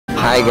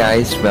Hi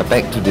guys, we're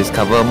back to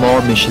discover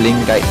more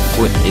Michelin Guide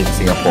food in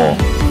Singapore.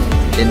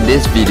 In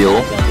this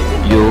video,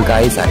 you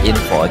guys are in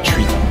for a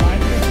treat.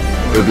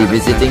 We'll be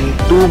visiting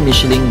 2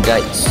 Michelin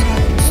Guides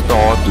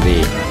store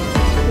today.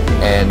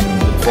 And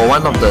for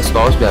one of the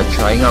stores, we are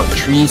trying out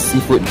 3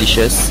 seafood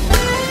dishes.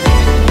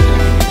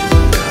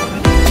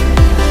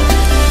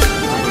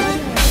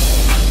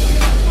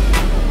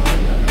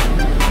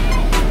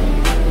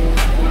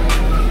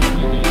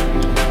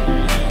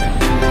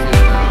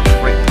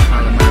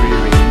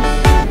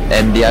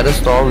 And the other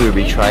store will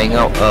be trying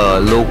out a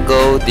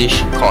local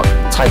dish called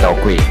Cai Dao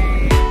Gui,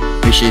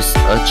 which is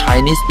a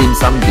Chinese dim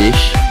sum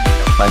dish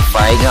by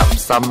frying up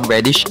some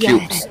radish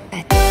cubes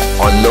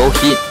on low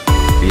heat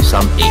with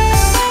some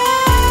eggs.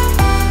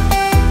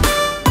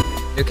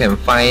 You can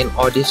find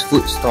all these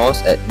food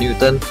stores at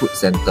Newton Food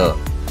Centre,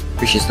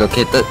 which is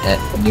located at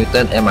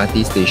Newton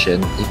MRT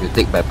station if you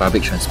take by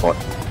public transport.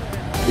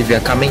 If you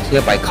are coming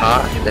here by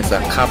car, there's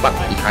a car park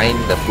behind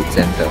the food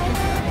centre.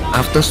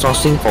 After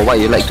sourcing for what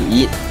you like to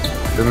eat,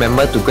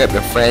 remember to grab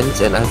your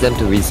friends and ask them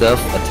to reserve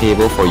a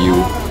table for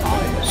you.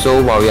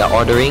 So while we are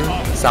ordering,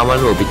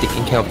 someone will be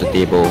taking care of the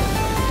table,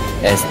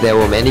 as there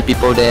were many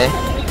people there.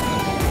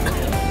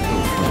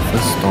 The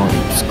first store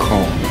is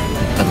called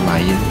the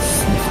Lion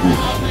Seafood,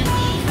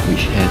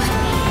 which has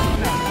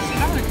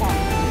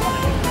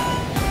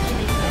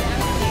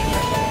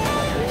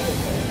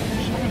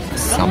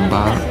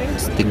Sambal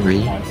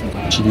Stingray,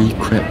 chili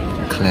crab,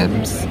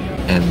 clams,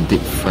 and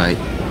deep fried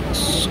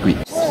squid.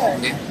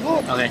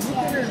 Okay.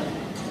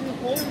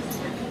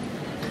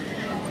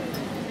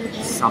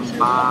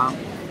 Sambal.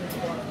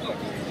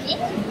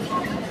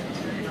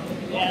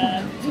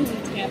 Yeah,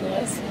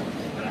 scandalous.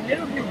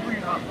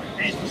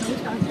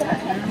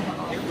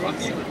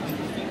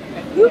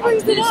 Who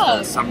brings it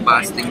up?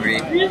 Sambal Stingray.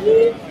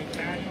 Really?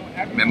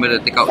 Remember to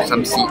take out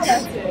some seeds,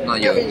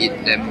 not you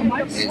eat them.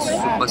 It's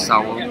super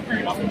sour.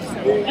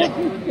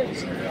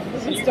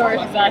 The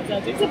storage is that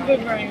sense. It's a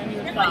boomerang on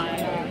your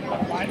thigh.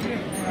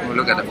 Oh,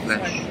 look at the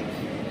flesh.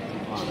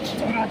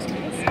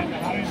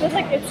 Feels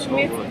like it's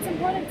important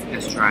to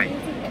Let's try.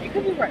 It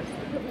could be worse.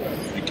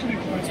 It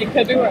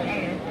could be worse.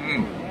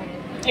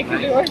 It could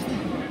be worse.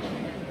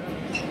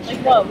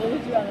 Like what? What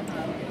would you rather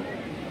have?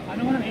 I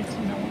don't want an 18,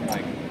 I want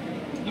like...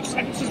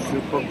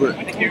 Super good.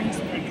 What?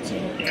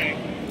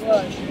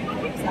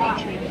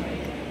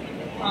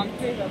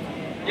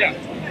 Yeah,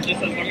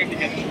 just as long as you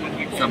get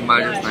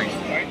Sambal is nice.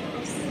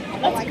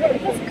 That's good.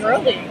 That's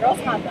girly. Girls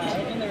have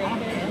that in their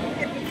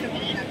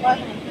What?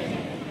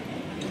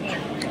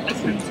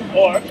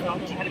 Or,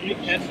 had a big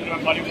test and my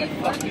body was like,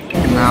 fuck this.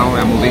 Now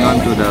we're moving on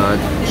to the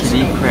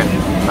chili crab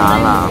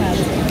lala.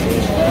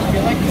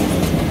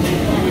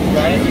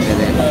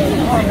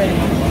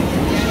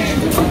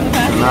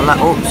 Lala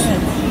oats.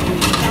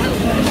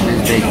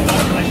 This big.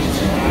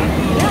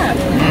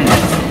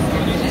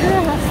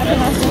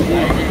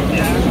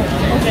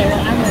 Okay, well,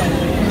 I'm ready.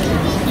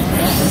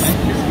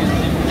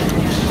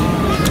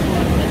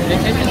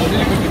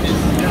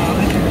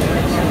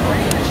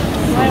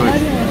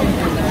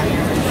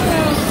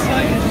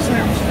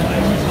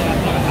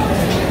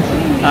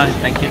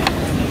 Thank you.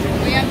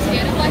 We have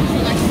stand-up like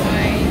for like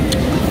wine.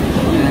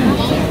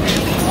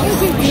 I want to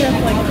do beer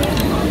for like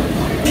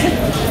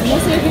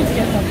most of the things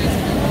get fucked up.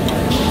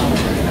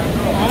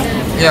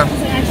 Yeah. I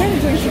try to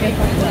drink to get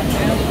fucked up.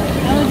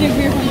 I want to do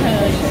beer from kind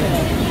of like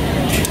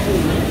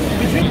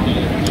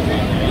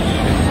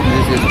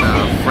This is the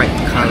fried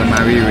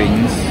calamari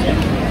rings,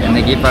 and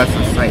they give us a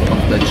side of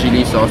the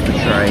chili sauce to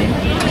try.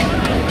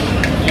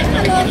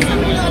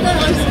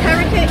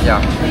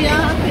 Yeah.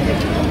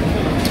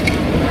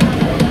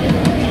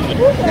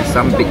 There's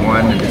some big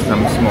one and there's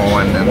some small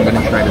one. I'm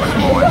gonna try the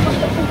small one.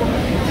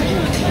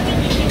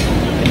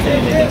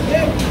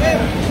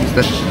 It's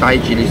the Thai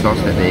chili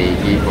sauce that they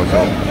give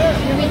also.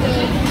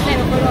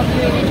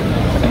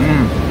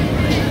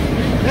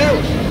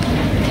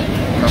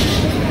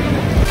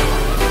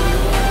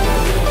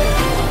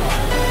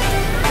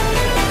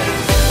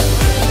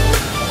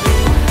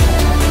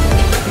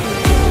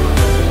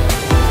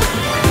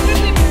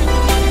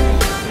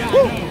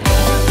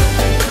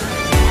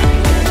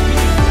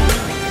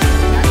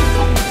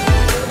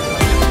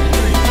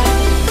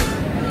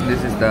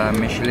 The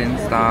Michelin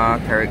star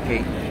carrot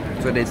cake.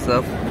 So they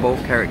serve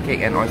both carrot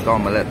cake and oyster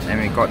omelette, and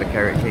we got the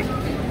carrot cake.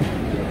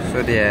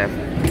 So they have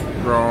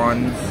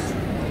prawns,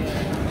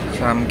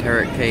 some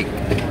carrot cake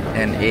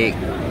and egg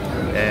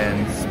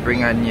and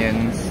spring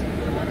onions,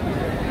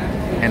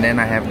 and then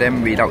I have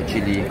them without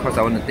chili because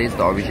I want to taste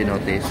the original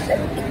taste.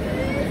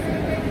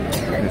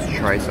 Let's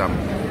try some.